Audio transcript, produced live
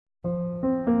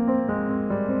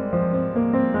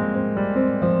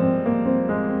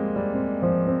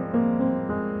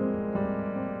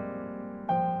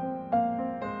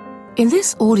In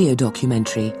this audio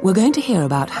documentary, we're going to hear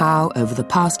about how, over the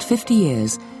past 50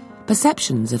 years,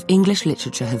 perceptions of English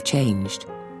literature have changed.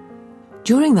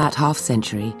 During that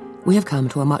half-century, we have come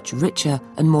to a much richer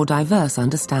and more diverse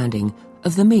understanding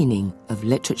of the meaning of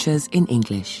literatures in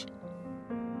English.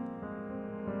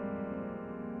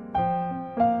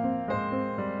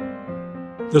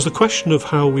 There's a question of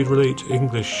how we relate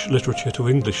English literature to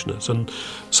Englishness, and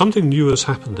something new has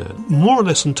happened there. More or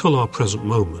less until our present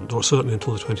moment, or certainly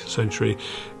until the 20th century,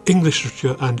 English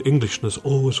literature and Englishness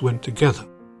always went together.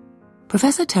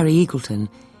 Professor Terry Eagleton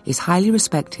is highly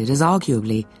respected as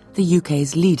arguably the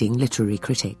UK's leading literary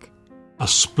critic. A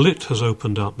split has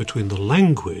opened up between the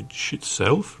language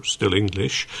itself, still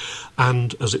English,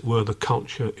 and, as it were, the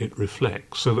culture it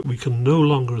reflects, so that we can no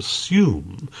longer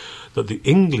assume that the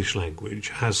English language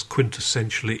has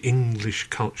quintessentially English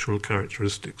cultural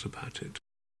characteristics about it.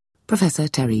 Professor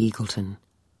Terry Eagleton.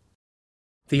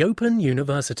 The Open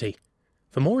University.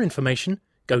 For more information,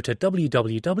 go to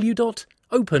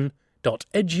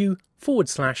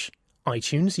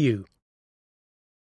www.open.edu/iTunes U.